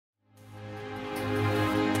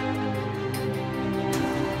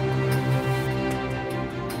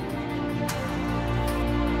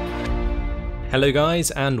Hello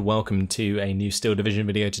guys, and welcome to a new Steel Division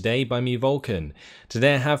video today by me, Vulcan.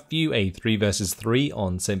 Today I have for you a 3 vs 3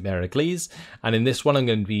 on Sainte-Mère-Église, and in this one I'm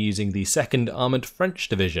going to be using the 2nd Armoured French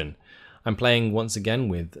Division. I'm playing once again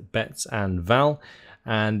with Betts and Valh,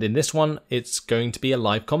 and in this one it's going to be a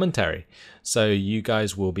live commentary. So you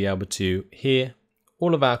guys will be able to hear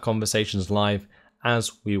all of our conversations live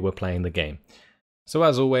as we were playing the game. So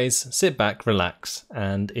as always, sit back, relax,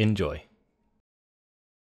 and enjoy.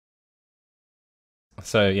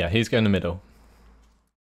 So yeah, who's going in the middle?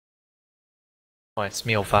 Oh, it's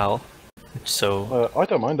me or Valh. So I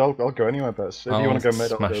don't mind. I'll go anywhere, but if you want to go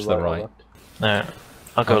mid, I'll smash go the right. no,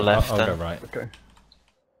 I'll go left. I'll then. go right. Okay.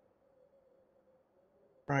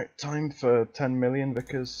 Right, time for 10 million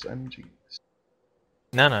Vickers MGs.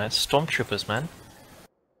 No, it's stormtroopers, man.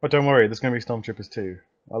 Oh, don't worry. There's going to be stormtroopers too.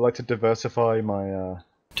 I like to diversify my.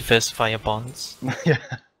 Diversify your bonds. Yeah.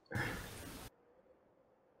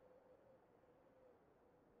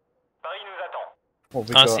 What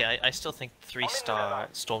we Honestly, got? I still think 3-star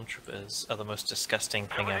stormtroopers are the most disgusting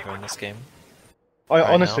thing ever in this game.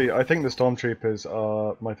 Honestly, I think the stormtroopers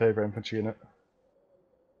are my favourite infantry unit.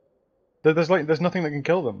 There's nothing that can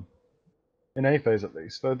kill them. In A phase, at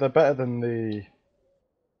least. They're better than the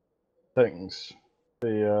things.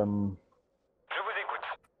 The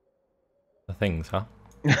things, huh?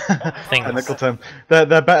 Things. Technical term. They're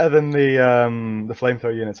better than the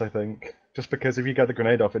flamethrower units, I think. Just because if you get the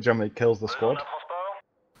grenade off, it generally kills the squad.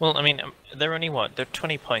 Well, I mean, they're only what? They're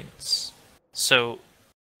 20 points. So,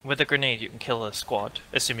 with a grenade, you can kill a squad,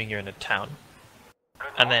 assuming you're in a town.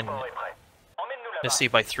 And then, let's see,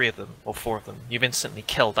 by 3 of them, or 4 of them, you've instantly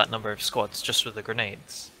killed that number of squads just with the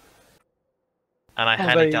grenades. And I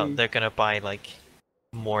highly doubt they're gonna buy, like,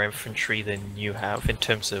 more infantry than you have in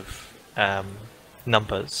terms of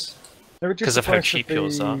numbers. Because of how cheap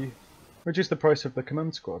yours are. Reduce the price of the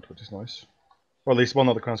command squad, which is nice. Or at least, well,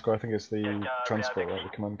 not the command squad, I think it's the transport, right? The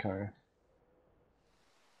command carrier.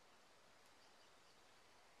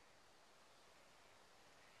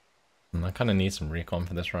 I kind of need some recon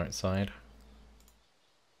for this right side.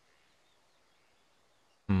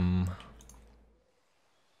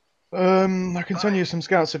 I can send you some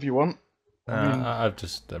scouts if you want. I've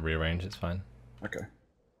just rearranged, it's fine. Okay.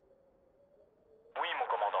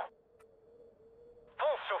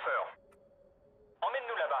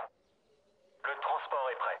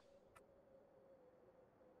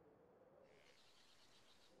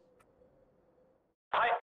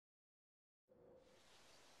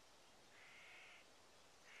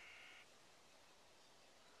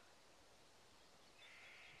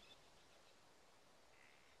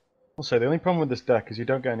 Also, the only problem with this deck is you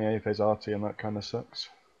don't get any A-phase RT, and that kind of sucks.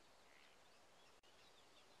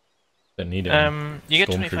 Don't need it. You get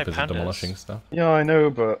 25 stormtroopers pounders. demolishing stuff. Yeah, I know,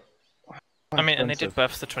 but... I mean, and they did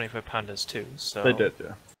buff the 25 pounders too, so... They did,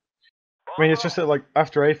 yeah. I mean, it's just that, like,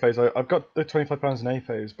 after A-phase, I've got the 25 pounds in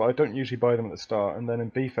A-phase, but I don't usually buy them at the start, and then in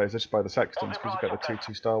B-phase I just buy the Sextons, because you get the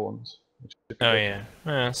 2 2-star ones. Oh yeah,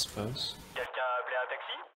 I suppose.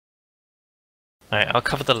 Alright, I'll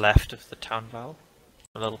cover the left of the town, Valh.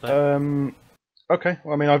 A little bit. Okay.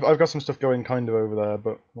 Well, I mean, I've got some stuff going kind of over there,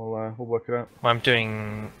 but we'll work it out. Well, I'm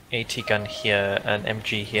doing AT gun here and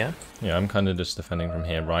MG here. Yeah, I'm kind of just defending from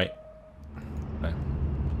here, right? No.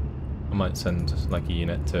 I might send like a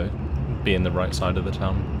unit to be in the right side of the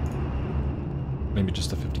town. Maybe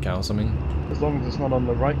just a 50 cal or something. As long as it's not on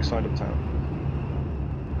the right side of town.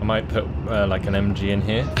 I might put like an MG in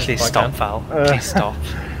here. Please stop, Valh. Please stop.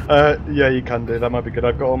 Yeah, you can do. That might be good.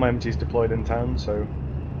 I've got all my MGs deployed in town, so...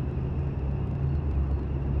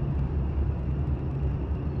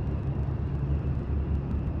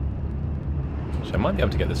 So I might be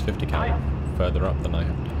able to get this 50 cal further up than I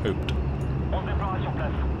hoped.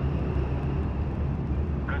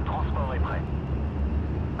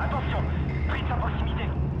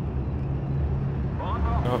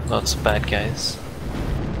 Oh, lots of bad guys.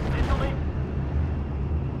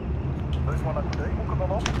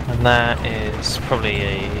 And that is probably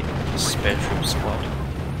a spare troop squad.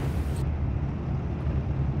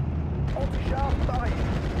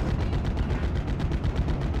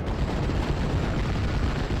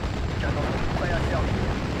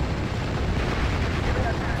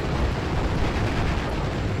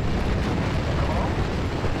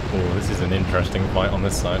 Oh, this is an interesting fight on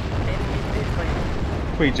this side.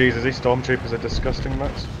 Sweet Jesus, these stormtroopers are disgusting,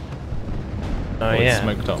 Max. Oh yeah. It's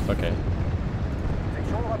smoked off, okay.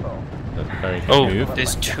 Very good move.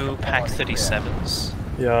 There's 2 Pack 37s.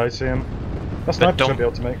 Yeah, I see him. That sniper should be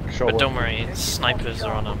able to make short But work. don't worry, snipers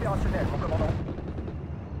are on them.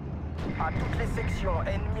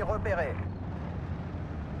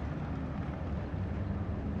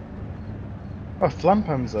 Oh,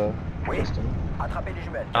 Flampanzer. Interesting.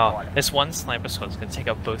 Oh, this one sniper squad's gonna take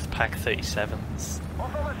out both Pack 37s.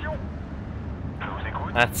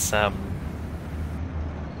 That's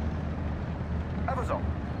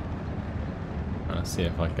Let's see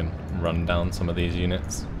if I can run down some of these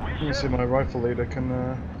units. You see my rifle leader can...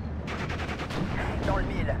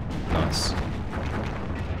 Nice.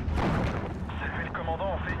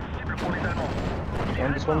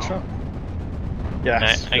 I'm just one shot?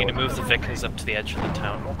 Yes. I'm gonna move the Vickers up to the edge of the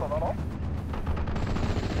town.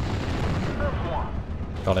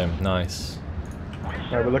 Got him, nice.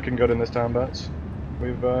 Right, we're looking good in this town, Betts.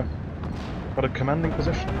 We've got a commanding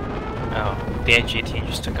position. Oh, the AG-18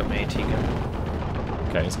 just took up my AT gun.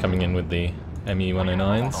 Okay, he's coming in with the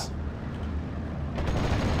ME-109s.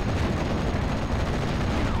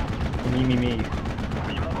 Me.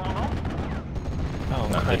 Oh,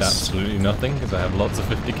 That did absolutely nothing because I have lots of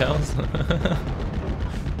 50 cals.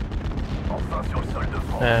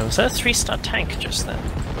 Was that a 3-star tank just then?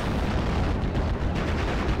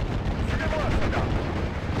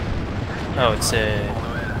 Oh, it's a...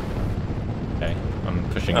 Okay, I'm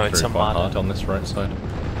pushing Oh, it's through a quite model. hard on this right side.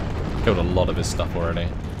 Killed a lot of his stuff already.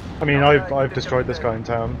 I mean, I've destroyed this guy in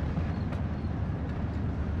town.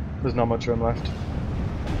 There's not much of him left.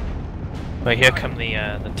 Well, here come the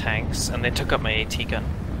tanks, and they took up my AT gun.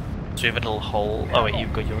 So we have a little hole. Oh wait,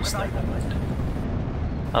 you've got yours there, never mind.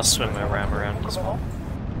 I'll swing my ram around as well.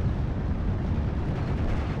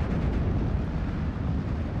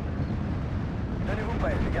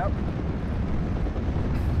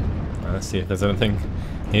 Let's see if there's anything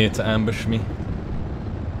here to ambush me.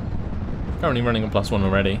 Currently running a +1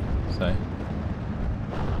 already, so...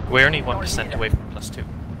 We're only 1% away from +2.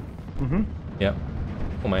 Mm-hmm. Yep.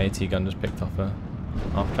 Oh, my AT gun just picked off a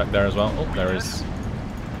half track there as well. Oh, there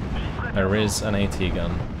is an AT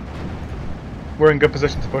gun. We're in good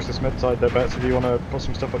position to push this mid side there, Betts. If you want to put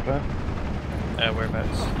some stuff up there.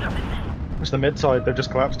 Whereabouts? It's the mid side. They've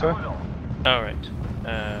just collapsed her. Oh, right.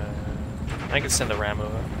 I can send the ram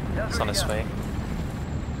over. It's on its way.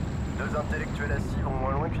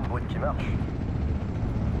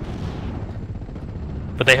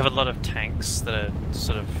 But they have a lot of tanks that are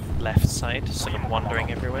sort of left side, sort of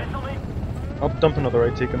wandering everywhere. I'll dump another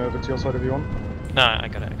AT gun over to your side if you want. No, I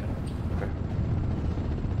got it. Okay.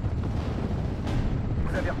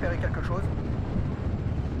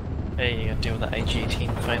 Hey, you gotta deal with that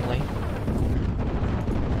AG-18 finally.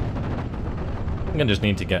 I'm gonna just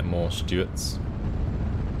need to get more Stuarts.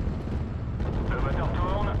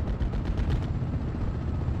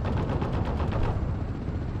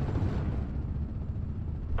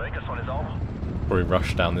 Probably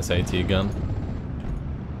rush down this AT gun.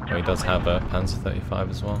 Oh, he does have a Panzer 35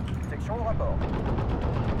 as well.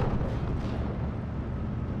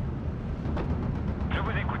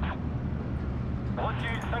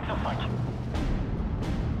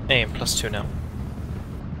 Hey, I'm +2 now.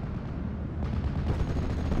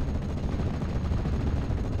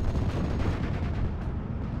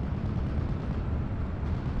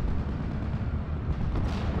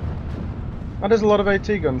 And there's a lot of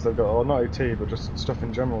AT guns they've got, or not AT, but just stuff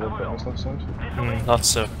in general they've got on this left side.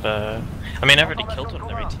 Lots of, I mean, I've already killed one of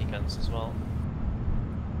their AT guns as well.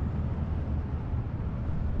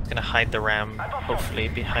 It's gonna hide the ram, hopefully,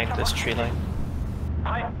 behind this tree line.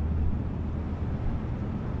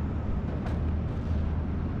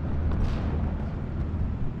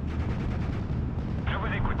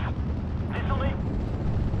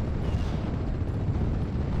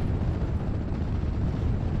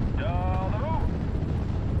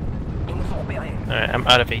 Alright, I'm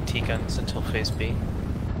out of AT guns until phase B.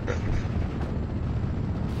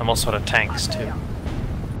 I'm also out of tanks too.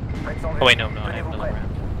 Oh wait, no, I have another round.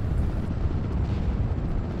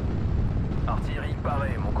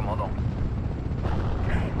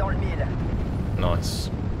 Nice.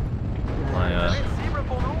 My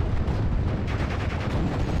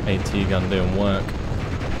AT gun doing work.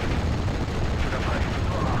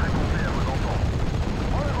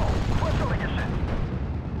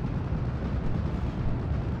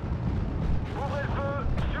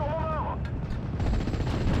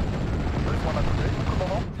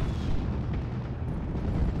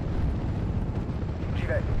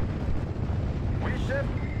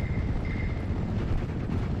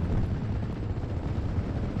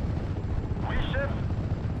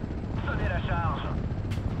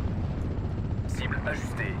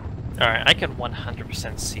 Alright, I can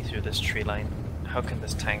 100% see through this tree line. How can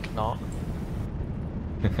this tank not?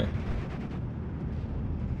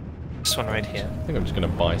 This one right here. I think I'm just gonna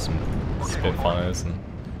buy some Spitfires, and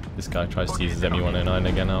this guy tries to use his ME-109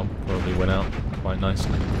 again. I'll probably win out quite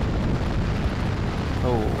nicely.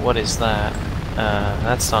 Oh, what is that?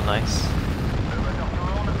 That's not nice.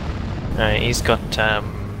 Alright, he's got, I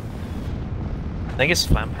think it's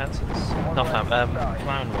flam panzers? Not flam,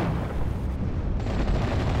 flam.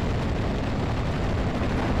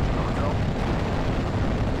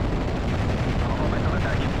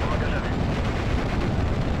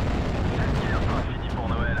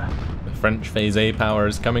 The French Phase A power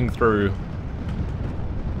is coming through.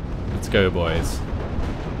 Let's go, boys.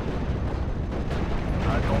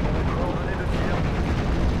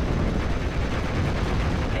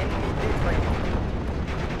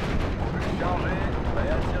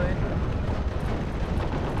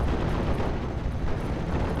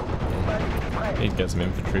 Need to get some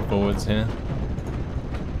infantry forwards here.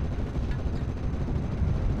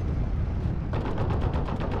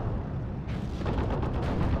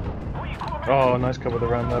 Oh, nice cover the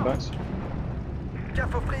ram there, Betts. You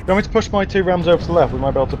want me to push my 2 rams over to the left? We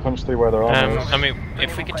might be able to punch through where there are. I mean,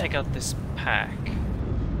 if we could take out this pack,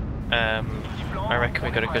 I reckon we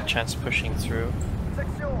got a good chance of pushing through.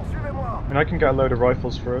 And I can get a load of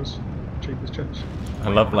rifles for us. Cheapest chips. I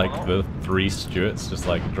love like the 3 Stuarts just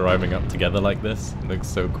like driving up together like this. It looks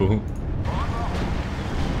so cool.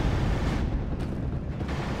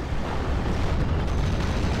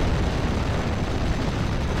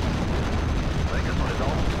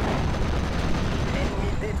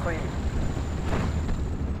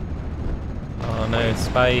 Oh no,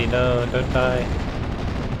 Spy, no, don't die.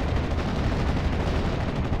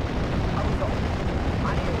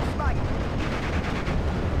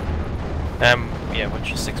 Yeah, what's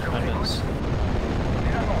your 6 pounders?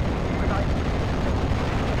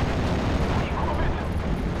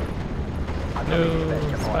 No,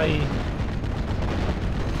 Spy.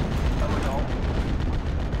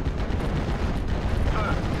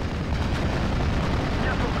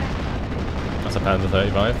 That's a Panzer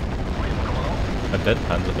 35. A dead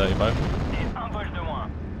Panzer 35.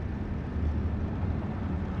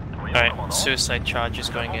 Alright, suicide charge is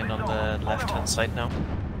going in on the left hand side now.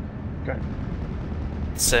 Okay.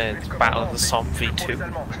 It's a Battle of the Somme V2.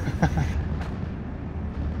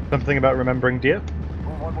 Something about remembering Dieppe?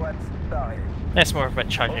 It's more about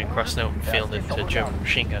charging across an open field into German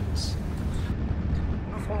machine guns.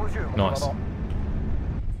 Nice. I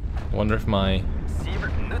wonder if my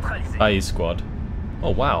Spy squad.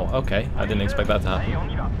 Oh wow, okay. I didn't expect that to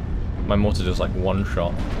happen. My mortar just like one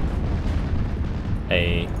shot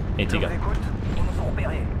a AT gun.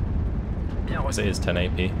 Because it is 10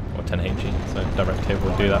 AP or 10 HE, so direct hit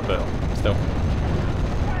will do that, but still.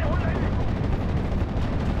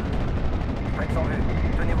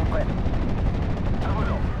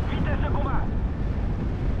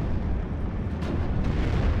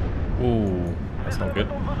 Ooh, that's not good.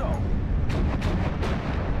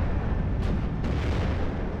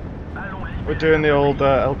 We're doing the old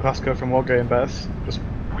El Clasico from Valh and Betts. Just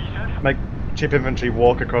make cheap infantry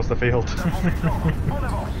walk across the field.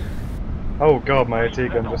 Oh god, my AT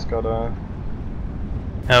gun just got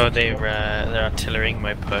Oh, they're artillerying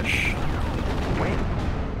my push.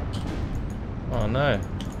 Oh no.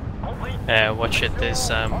 Watch it, there's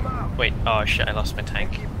wait, oh shit, I lost my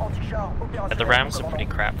tank. The rams are pretty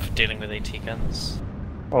crap for dealing with AT guns.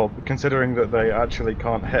 Well, considering that they actually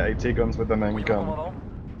can't hit AT guns with their main gun,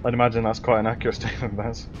 I'd imagine that's quite an accurate statement,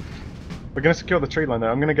 Baz. We're going to secure the tree line there.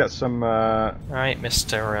 I'm going to get some Right,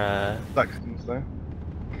 Mr. Saxons there.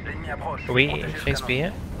 Are we phase B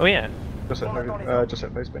yet? Oh yeah. Just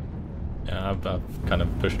hit phase B. Yeah, I've kind of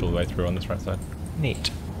pushed all the way through on this right side. Neat.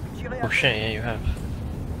 Oh shit, yeah you have.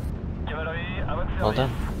 Well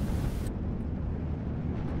done.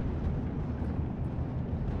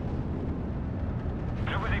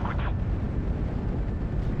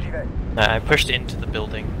 I pushed into the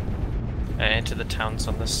building, into the towns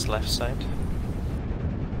on this left side. Do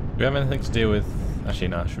we have anything to deal with? Actually,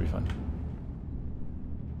 no, it should be fine.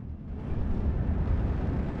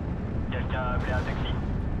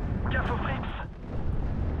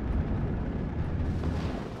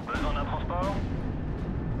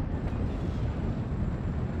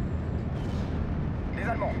 Les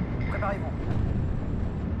Allemands, préparez-vous.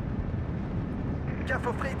 Gaffe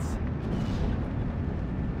aux Fritz.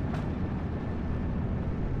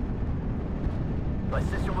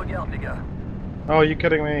 Restez sur vos gardes, les gars. Oh, are you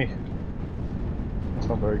kidding me? That's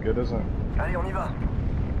not very good, is it? Allez, on y va.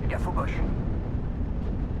 Gaffe aux Boches.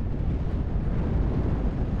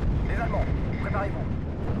 Les Allemands, préparez-vous.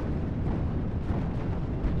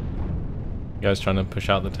 You guys trying to push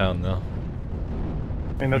out the town now?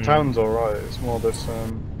 I mean, the town's alright, it's more this,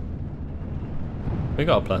 We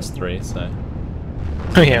got a +3, so...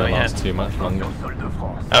 Oh yeah, it we lasts have. too much longer.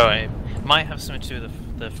 Oh, it might have something to do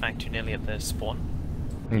with the fact you're nearly at the spawn.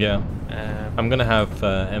 Yeah. I'm gonna have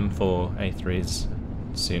M4A3s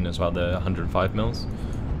soon as well, the 105 mils. So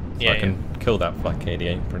Yeah, I can kill that Flak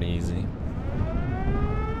 88 pretty easy.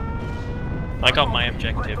 I got my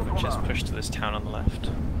objective, which is push to this town on the left.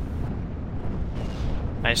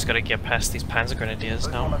 I just gotta get past these Panzer Grenadiers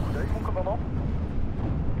now.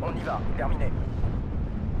 On y va, terminé.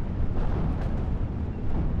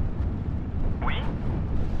 Oui.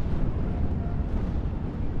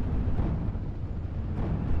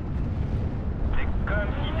 C'est comme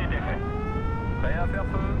si c'était fait. Prêt à faire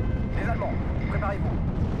feu. Les Allemands, préparez-vous.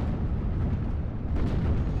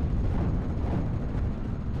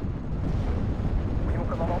 Oui, mon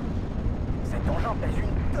commandant. Cet engin pèse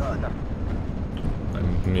une tonne.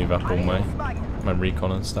 I move up all my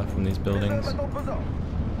recon and stuff from these buildings.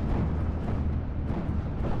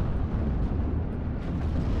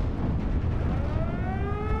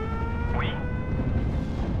 Oui.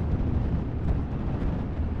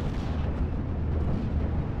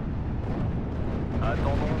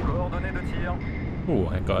 Attendons coordonnées de tir. Oh,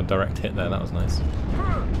 I got a direct hit there, that was nice.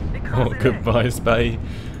 Oh, goodbye, Spay.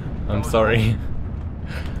 I'm sorry.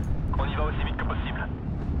 On y va aussi vite que possible.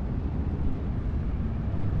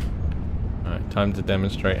 Alright, time to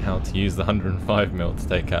demonstrate how to use the 105mm to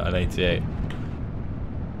take out an 88.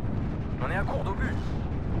 On est à court d'obus.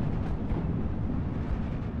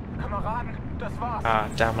 Kameraden, das war's. Ah,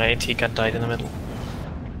 damn, my AT gun died in the middle.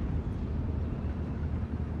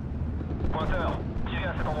 Pointeur, tirez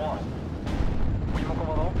à cet endroit. Oui, mon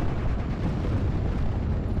commandant.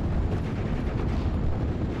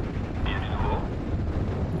 Il y a du nouveau.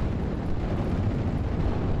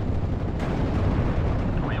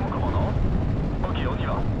 Oui, mon commandant. Ok, on y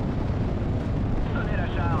va. Sonnez la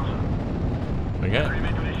charge. Okay.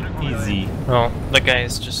 Allumez tous les chevaux. Easy. Well, the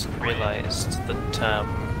guys just realised that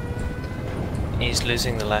he's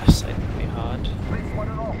losing the left side pretty hard. Fritz-moi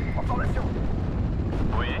devant, en formation.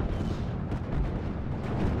 Oui.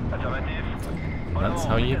 Affirmatif. That's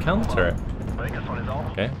how you counter it. Oui, quels sont les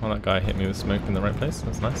ordres? Okay, well that guy hit me with smoke in the right place,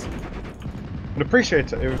 that's nice. I'd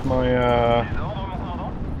appreciate it if my Les ordres, mon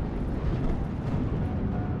commandant?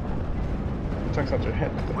 tank's actually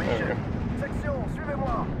hit. Oui, There we chef. go. Section,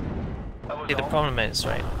 suivez-moi. À vos See, the ordres. problem is,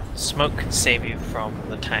 right, smoke can save you from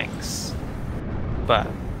the tanks, but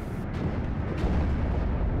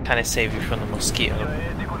can it save you from the mosquito?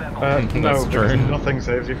 Tirez, décollez à bord. No, That's because true. nothing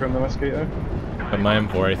saves you from the mosquito. But my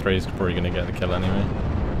M4A3 is probably going to get the kill anyway.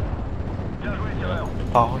 Bien joué, tireur.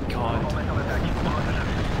 Oh god, Formation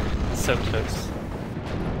d'attaque. so close.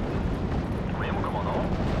 Oui, mon commandant.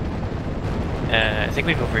 I think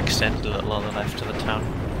we've overextended a little on the left of the town.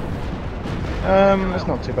 It's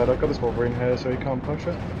not too bad. I've got this Wolverine here, so he can't push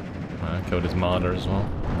it. I killed his Marder as well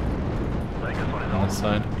Oui, quels sont les on ordres? this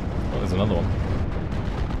side. Oh, there's another one.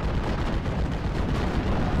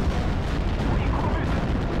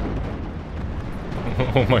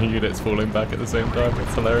 All my units falling back at the same time,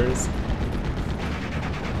 it's hilarious.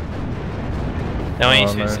 Now I need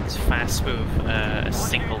Oh, to no. use its fast move, a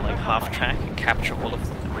single like half track and capture all of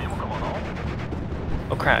them. Oui, mon commandant.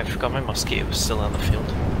 Oh crap, I forgot my mosquito was still on the field.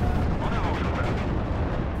 En avant,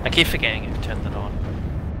 chauffeur. I keep forgetting I've turned it on.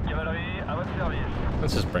 Cavalerie, à votre service.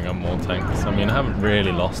 Let's just bring up more tanks. I mean, I haven't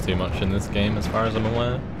really lost too much in this game as far as I'm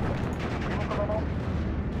aware. Oui, mon commandant.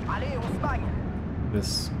 Allez, on se bagne.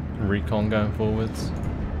 This recon going forwards.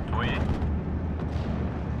 Oui.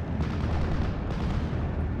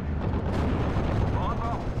 Bon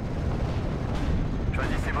rapport.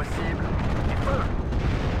 Choisissez vos cibles. Et feu.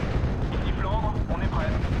 Ici Flandre, on est prêt.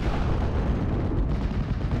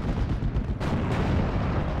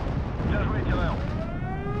 Bien joué, tireur.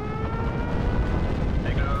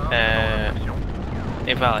 Aigle 1,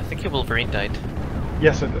 Hey Val, I think your Wolverine died.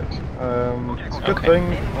 Yes, it did. It's a good Okay. thing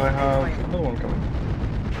I have another one coming.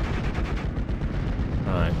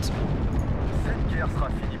 Right. Cette guerre sera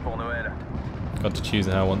finie pour Noël. Got to choose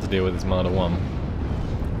how I want to deal with this Marder 1.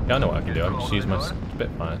 Yeah, I know what I can do. I can just use my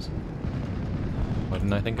Spitfires. Why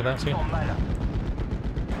didn't I think of that sooner? En mal.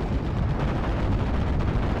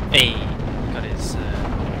 Hey, got his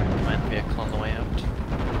command vehicle on the way out.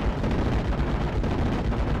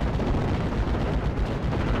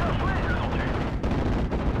 Bien joué, le non-tu.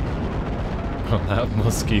 Oh, that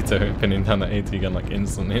mosquito pinning down that AT gun like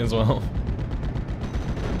instantly as well.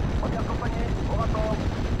 Première compagnie, au rapport.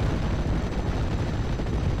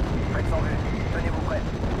 Faites en vue. Tenez-vous prêts.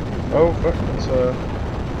 Oh, fuck, it's a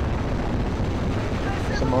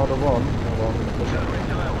Marder 1. Oh, well, I'm gonna push Bien it. joué,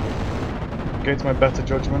 tireur. Against my better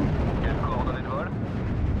judgment. Quelles coordonnées de vol?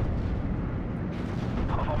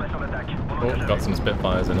 En formation d'attaque. On Oh, engage got some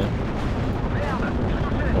Spitfires in it. Merde, je suis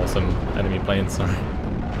touché. Or some enemy planes, sorry.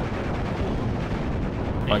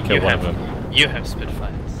 Might kill one of them. You have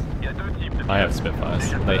Spitfires. I have Spitfires.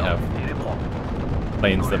 They have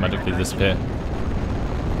planes that magically disappear.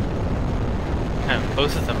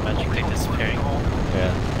 Both of them magically disappearing.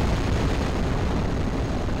 Yeah.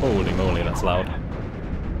 Holy moly, that's loud.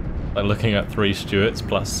 Like looking at 3 Stuarts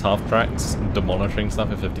plus half tracks, demolishing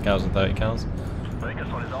stuff at 50 cows and 30 cows.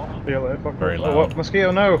 Very loud. Oh, what?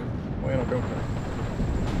 Mosquito, no! Why are you not going for it?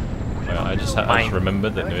 Yeah, I just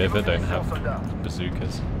remembered that New Eva don't have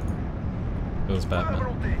bazookas. Feels bad, man.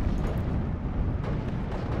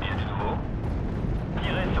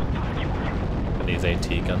 Are these AT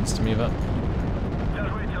guns to move up?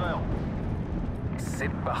 C'est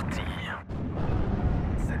parti.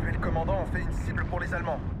 Saluez le commandant, on fait une cible pour les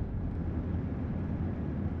Allemands.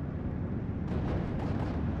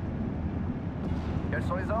 Quels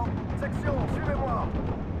sont les ordres? Section, suivez-moi.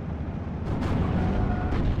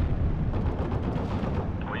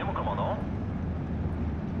 Oui, mon commandant.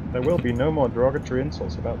 There will be no more derogatory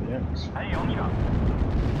insults about the Yanks. Allez, on y va.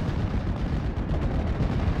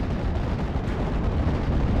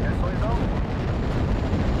 Quels sont les ordres?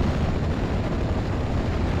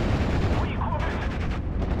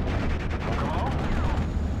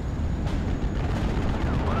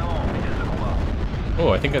 Oh,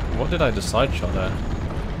 I think what did I just side shot there?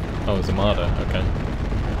 Oh, it was Armada, okay.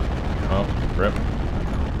 Oh, rip.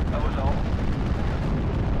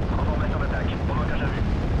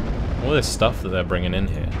 All this stuff that they're bringing in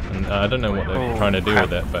here, and I don't know what they're trying to do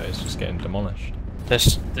with it, but it's just getting demolished.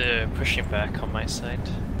 They're pushing back on my side.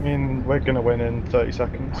 I mean, we're gonna win in 30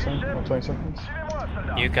 seconds, so, or 20 seconds.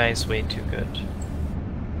 You guys way too good.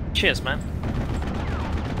 Cheers, man.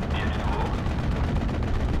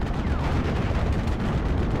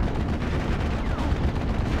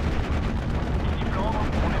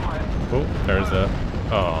 Oh, there's a...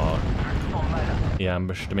 Oh, he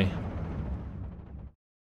ambushed me.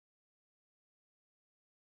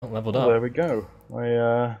 Not leveled up. There we go.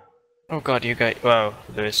 Oh god, you guys... Wow,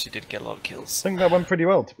 Lewis, you did get a lot of I kills. think that went pretty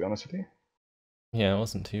well, to be honest with you. Yeah, it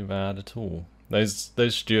wasn't too bad at all. Those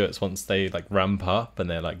Stuarts, once they like ramp up and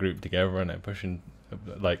they're like grouped together and they're pushing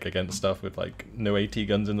like against stuff with like no AT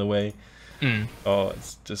guns in the way. Oh,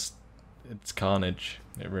 it's just... it's carnage.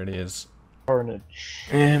 It really is. Carnage.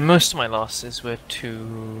 Most of my losses were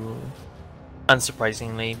to,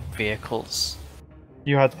 unsurprisingly, vehicles.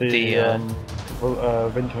 You had the Vinland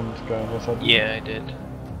going, yes I did. Yeah, I did.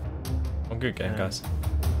 Well, good game, guys.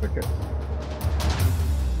 Okay.